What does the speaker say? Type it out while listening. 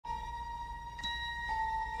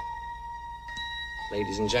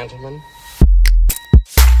ladies and gentlemen.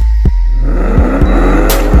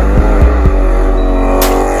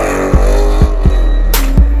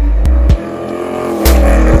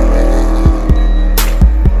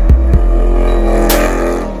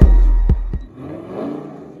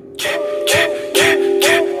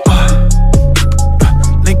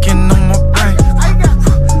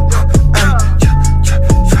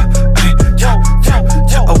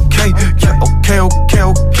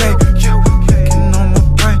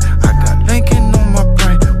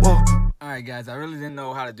 Guys, I really didn't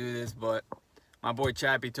know how to do this, but my boy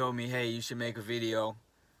Chappie told me, hey, you should make a video,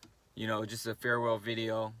 you know, just a farewell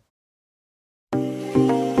video.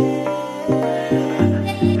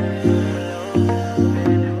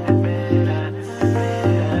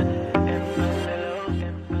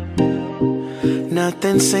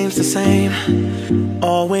 Nothing seems the same,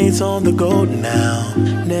 always on the go now,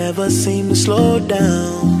 never seem to slow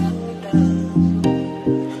down.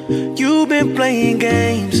 You've been playing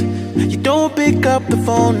games, you don't pick up the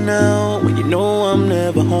phone now, when you know I'm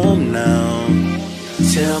never home now.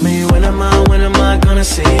 Tell me when am I gonna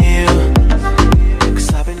see you?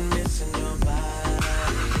 'Cause I've been missing your body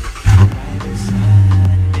right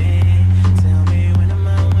beside me. Tell me when am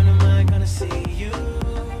I gonna see you?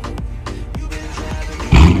 You've been driving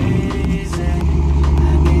me crazy, I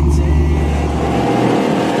can't take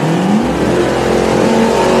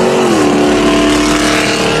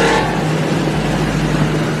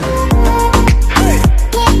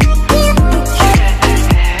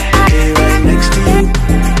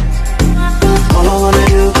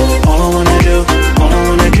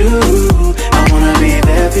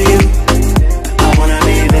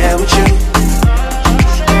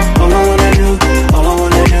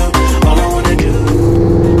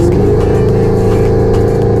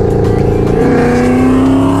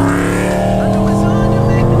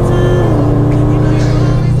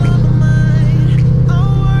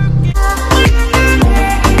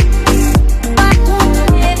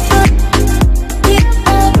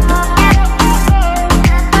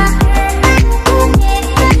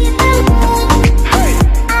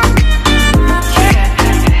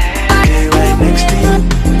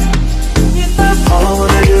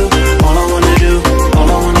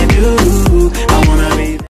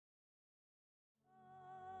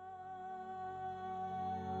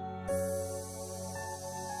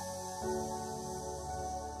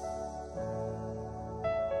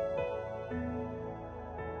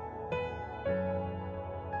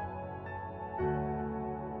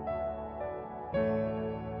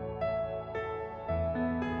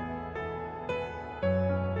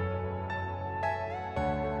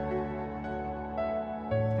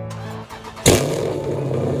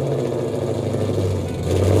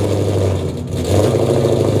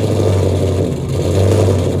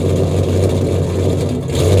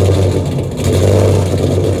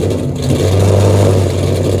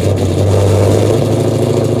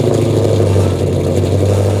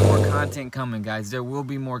coming, guys. There will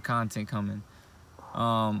be more content coming.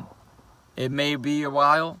 It may be a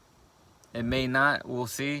while, it may not, we'll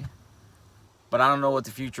see, but I don't know what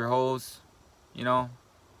the future holds, you know,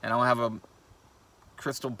 and I don't have a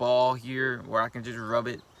crystal ball here where I can just rub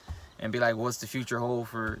it and be like, what's the future hold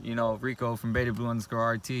for, you know, Rico from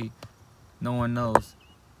BettyBlue_RT. No one knows.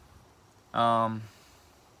 But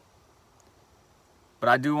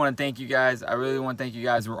I do want to thank you guys. I really want to thank you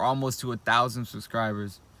guys. We're almost to 1,000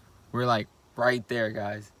 subscribers. We're like right there,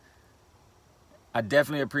 guys. I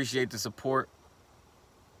definitely appreciate the support.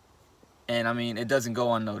 And I mean, it doesn't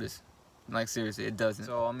go unnoticed. Like, seriously, it doesn't.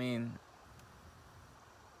 So, I mean,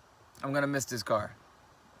 I'm gonna miss this car.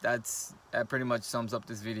 That pretty much sums up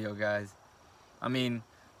this video, guys. I mean,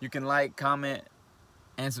 you can like, comment,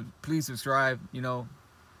 and please subscribe, you know,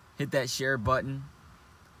 hit that share button.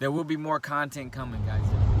 There will be more content coming, guys.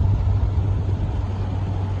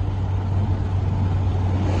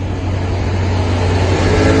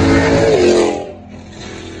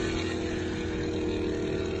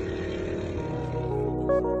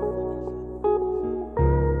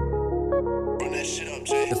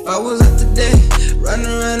 If I was up today, running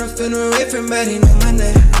around, I'm feeling away from everybody know my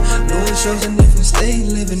name. Doing shows in different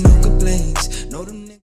states, living no complaints.